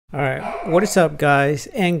Alright, what is up guys,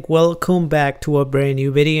 and welcome back to a brand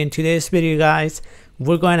new video. In today's video guys,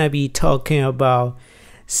 we're gonna be talking about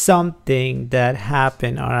something that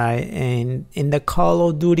happened, alright, and in the Call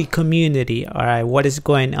of Duty community, alright, what is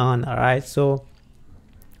going on, alright. So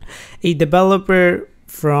a developer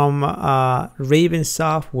from Raven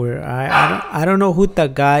Software, I don't know who the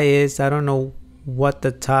guy is, I don't know what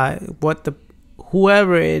the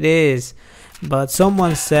whoever it is, but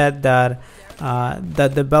someone said that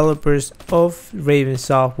the developers of Raven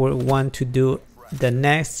Software want to do the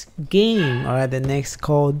next game, or the next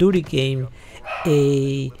Call of Duty game,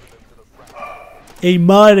 a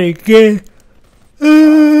modern game,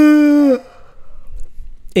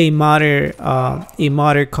 a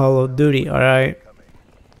modern Call of Duty. All right,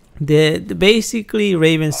 the basically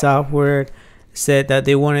Raven Software said that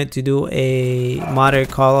they wanted to do a modern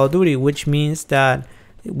Call of Duty, which means that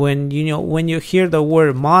when you hear the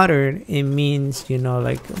word modern, it means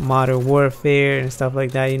like Modern Warfare and stuff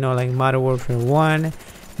like that, like Modern Warfare 1,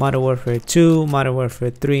 Modern Warfare 2, Modern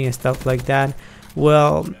Warfare 3 and stuff like that.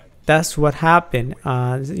 Well, that's what happened.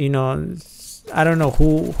 I don't know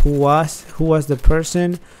who was the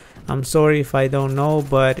person. I'm sorry if I don't know,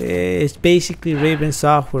 but it's basically Raven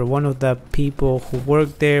Software, one of the people who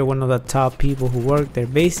work there, one of the top people who work there,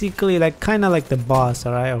 basically like kind of like the boss,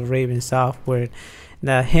 all right, of Raven Software,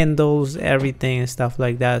 that handles everything and stuff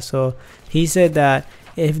like that. So he said that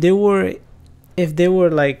if they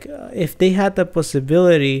had the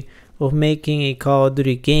possibility of making a Call of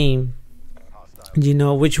Duty game,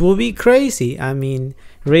 which will be crazy. I mean,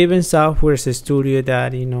 Raven Software is a studio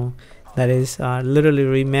that that is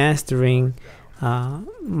literally remastering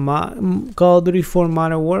Call of Duty for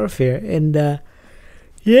Modern Warfare, and they're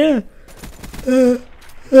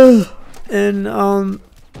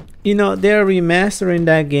remastering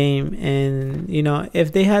that game. And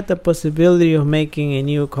if they had the possibility of making a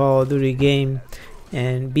new Call of Duty game,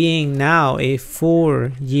 and being now a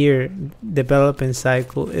 4-year development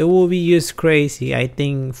cycle, it will be just crazy. I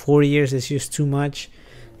think 4 years is just too much.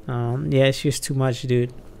 Yeah, it's just too much,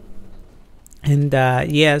 dude. And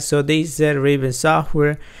so they said, Raven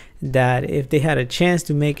Software, that if they had a chance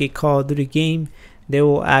to make a Call of Duty game, they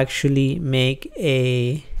will actually make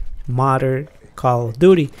a modern Call of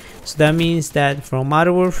Duty. So that means that from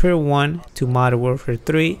Modern Warfare 1 to Modern Warfare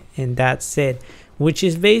 3, and that's it, which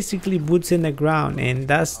is basically boots in the ground. And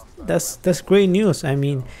that's great news. I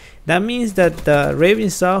mean, that means that the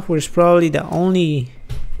Raven Software is probably the only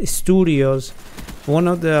studios, one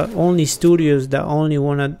of the only studios, the only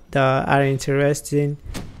one that are interested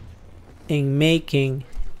in making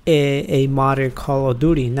a modern Call of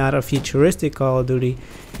Duty, not a futuristic Call of Duty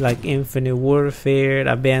like Infinite Warfare,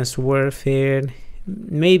 Advanced Warfare,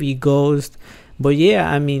 maybe Ghost, but yeah,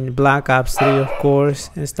 I mean Black Ops 3 of course,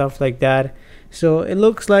 and stuff like that. So it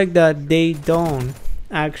looks like that they don't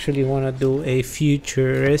actually want to do a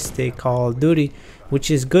futuristic Call of Duty,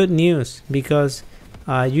 which is good news, because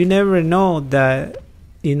you never know that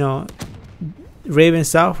Raven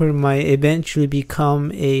Software might eventually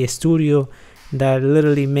become a studio that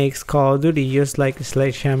literally makes Call of Duty, just like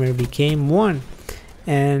Sledgehammer became one.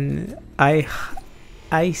 And I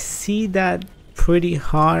see that pretty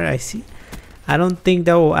hard. I don't think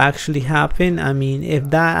that will actually happen. I mean, if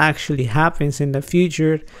that actually happens in the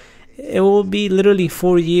future, it will be literally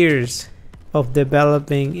 4 years of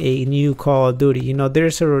developing a new Call of Duty.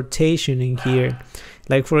 There's a rotation in here.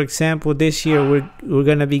 Like for example, this year we're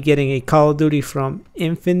gonna be getting a Call of Duty from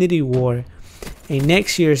Infinity War, and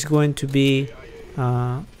next year is going to be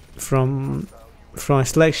from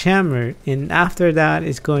Sledgehammer, and after that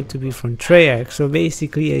it's going to be from Treyarch. So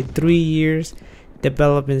basically a 3 years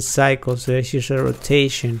development cycle. So it's just a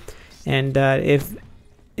rotation. And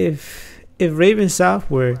if Raven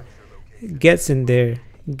Software gets into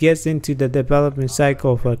the development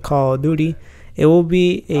cycle of a Call of Duty, it will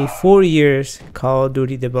be a 4 years Call of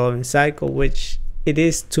Duty development cycle, which it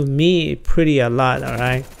is to me pretty a lot. All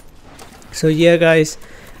right, so yeah guys,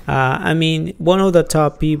 I mean, one of the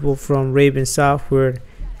top people from Raven Software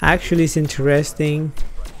actually is interesting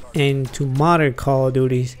into modern Call of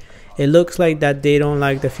Duties. It looks like that they don't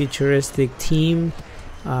like the futuristic team.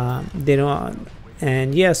 They don't,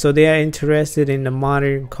 and yeah, so they are interested in the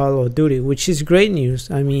modern Call of Duty, which is great news.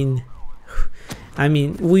 I mean,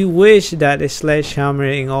 we wish that a Sledgehammer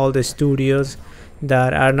and all the studios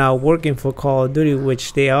that are now working for Call of Duty,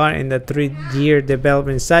 which they are in the 3-year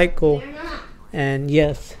development cycle. And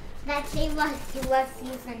yes. He was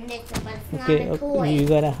using it, but it's Okay, not a toy. you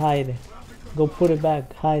gotta hide it. Go put it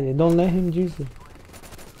back. Hide it. Don't let him use it.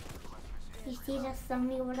 You see that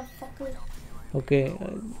somebody what the fuck is? Okay,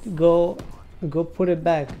 go put it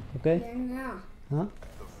back. Okay. No. Huh?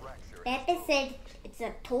 Pepe said it's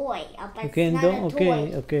a toy. But Okay, it's not don't. a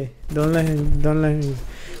toy. Okay. Don't let him. Don't let him.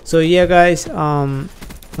 So yeah, guys. I'm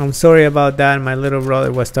sorry about that. My little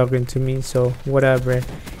brother was talking to me. So whatever.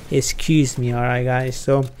 Excuse me. All right, guys.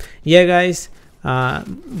 So yeah, guys.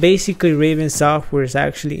 Basically, Raven Software is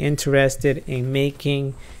actually interested in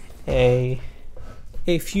making a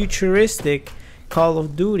futuristic Call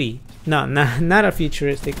of Duty. No, not a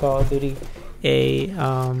futuristic Call of Duty.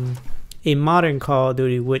 A modern Call of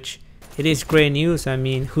Duty, which it is great news. I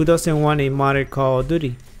mean, who doesn't want a modern Call of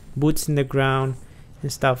Duty? Boots in the ground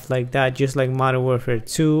and stuff like that, just like Modern Warfare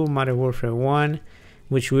 2, Modern Warfare 1,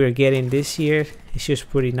 which we are getting this year. It's just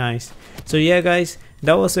pretty nice. So yeah, guys,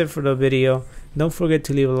 that was it for the video. Don't forget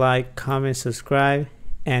to leave a like, comment, subscribe,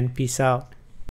 and peace out.